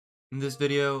In this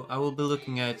video, I will be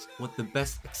looking at what the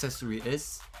best accessory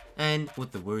is and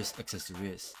what the worst accessory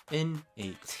is in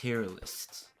a tier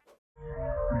list.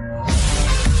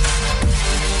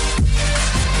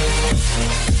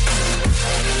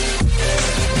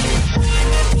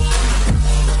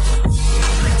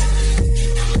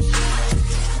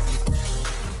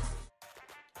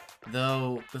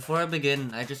 Though, before I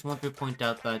begin, I just want to point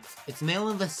out that it's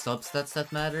mainly the substats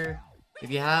that matter. If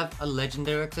you have a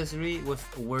legendary accessory with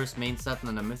a worse main stat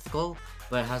than a mythical,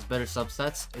 but it has better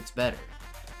substats, it's better.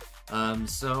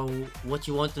 So what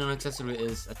you want in an accessory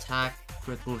is attack,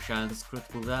 critical chance,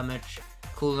 critical damage,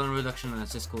 cooldown reduction, and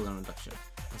assist cooldown reduction.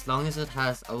 As long as it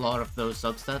has a lot of those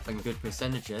substats and good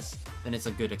percentages, then it's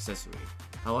a good accessory.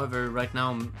 However, right now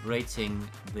I'm rating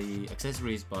the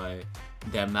accessories by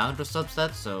the amount of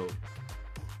substats, so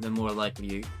the more likely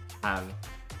you have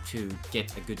to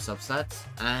get a good substat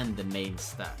and the main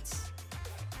stats.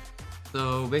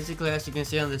 So basically, as you can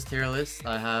see on this tier list,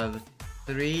 I have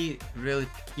 3 really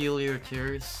peculiar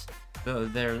tiers, though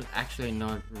they're actually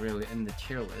not really in the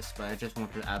tier list, but I just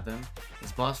wanted to add them.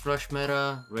 It's boss rush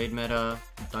meta, raid meta,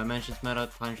 dimensions meta,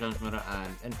 time challenge meta,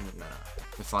 and infinite meta,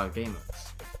 with 5 game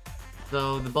modes.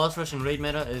 So the boss rush and raid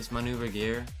meta is maneuver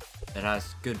gear. It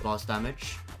has good boss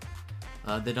damage.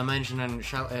 The dimension and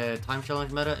time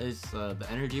challenge meta is the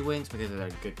energy wings because of their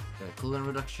good cooldown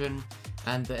reduction,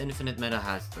 and the infinite meta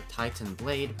has the titan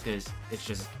blade because it's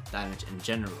just damage in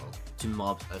general to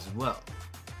mobs as well.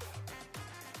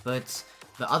 But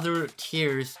the other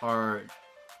tiers are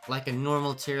like a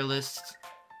normal tier list.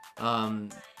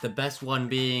 The best one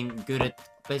being good at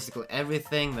basically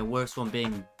everything, the worst one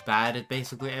being bad at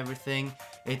basically everything.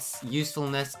 Its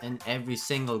usefulness in every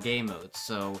single game mode.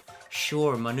 So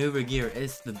sure, maneuver gear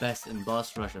is the best in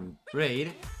boss rush and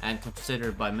raid, and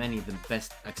considered by many the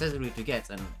best accessory to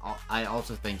get, and I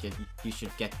also think you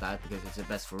should get that because it's the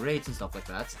best for raids and stuff like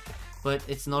that. But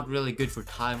it's not really good for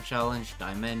time challenge,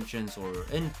 dimensions, or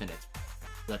infinite,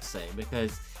 let's say,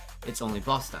 because it's only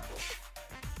boss damage.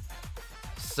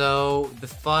 So the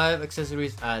 5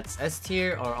 accessories at S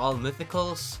tier are all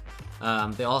mythicals.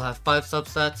 They all have 5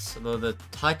 substats, though the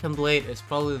Titan Blade is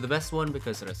probably the best one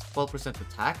because it has 12%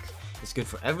 attack. It's good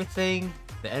for everything.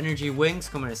 The Energy Wings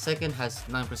coming in second has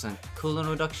 9%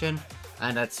 cooldown reduction,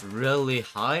 and that's really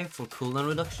high for cooldown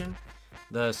reduction.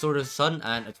 The Sword of the Sun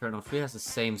and Eternal Free has the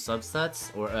same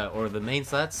substats, or the main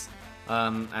stats,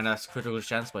 and that's critical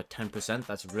chance by 10%.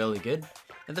 That's really good.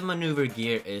 And the maneuver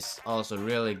gear is also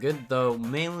really good, though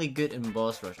mainly good in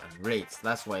boss rush and raids.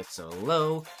 That's why it's so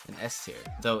low in S tier,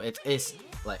 though it is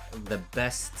like the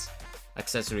best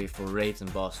accessory for raids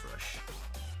and boss rush.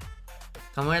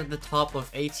 Coming at the top of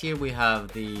A tier, we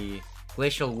have the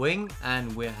Glacial Wing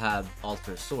and we have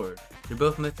Altar Sword. They're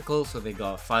both mythical, so they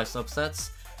got 5 substats,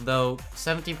 though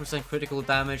 17% critical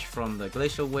damage from the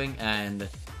Glacial Wing and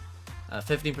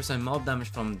 15% mob damage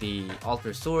from the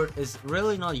Altar Sword is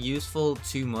really not useful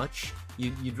too much.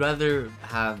 You'd rather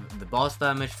have the boss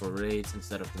damage for raids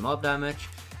instead of the mob damage,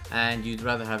 and you'd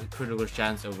rather have critical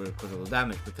chance over critical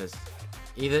damage because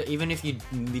even if you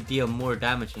deal more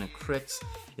damage in a crit,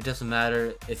 it doesn't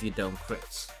matter if you don't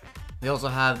crit. They also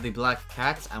have the Black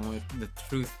Cat and the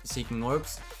Truth Seeking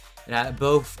Orbs.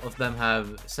 Both of them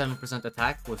have 7%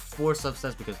 attack with 4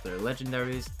 substats because they're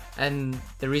legendaries, and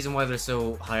the reason why they're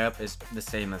so high up is the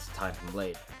same as Titan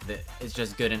Blade. It's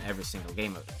just good in every single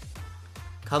game mode.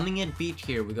 Coming in B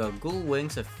tier, we got Ghoul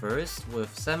Wings at first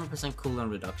with 7%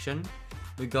 cooldown reduction.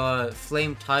 We got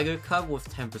Flame Tiger Cub with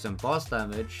 10% boss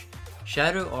damage,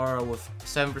 Shadow Aura with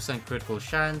 7% critical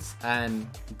chance, and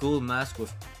Ghoul Mask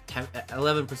with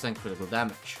 11% critical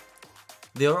damage.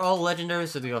 They are all legendary,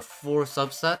 so they got 4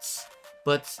 substats,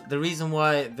 but the reason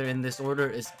why they're in this order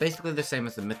is basically the same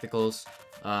as the mythicals.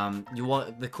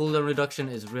 The cooldown reduction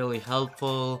is really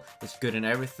helpful, it's good in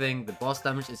everything. The boss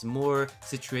damage is more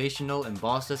situational in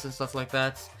bosses and stuff like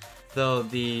that, though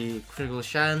the critical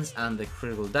chance and the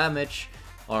critical damage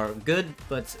are good,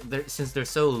 but since they're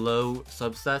so low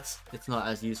substats, it's not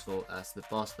as useful as the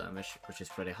boss damage, which is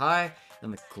pretty high,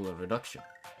 and the cooldown reduction.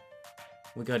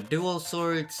 We got Dual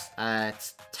Swords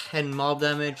at 10 mob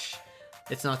damage.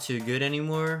 It's not too good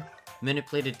anymore.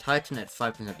 Manipulated Titan at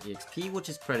 5% EXP, which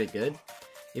is pretty good,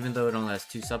 even though it only has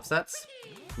 2 substats.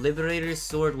 Liberator's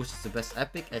Sword, which is the best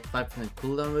epic, at 5%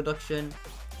 cooldown reduction.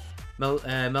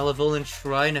 Malevolent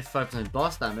Shrine at 5%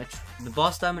 boss damage. The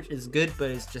boss damage is good,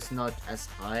 but it's just not as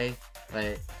high.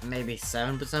 Like maybe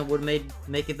 7% would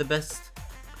make it the best.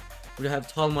 We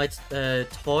have Tall Might's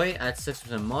Toy at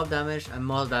 6% mob damage, and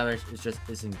mob damage just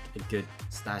isn't a good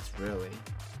stat really.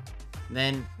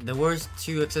 Then the worst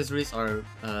two accessories are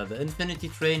the Infinity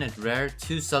Train at rare,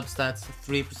 2 substats,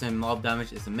 3% mob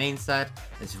damage is the main stat,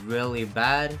 it's really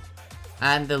bad.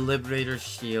 And the Liberator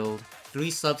Shield, 3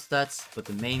 substats, but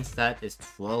the main stat is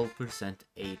 12%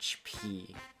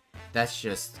 HP. That's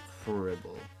just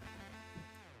horrible.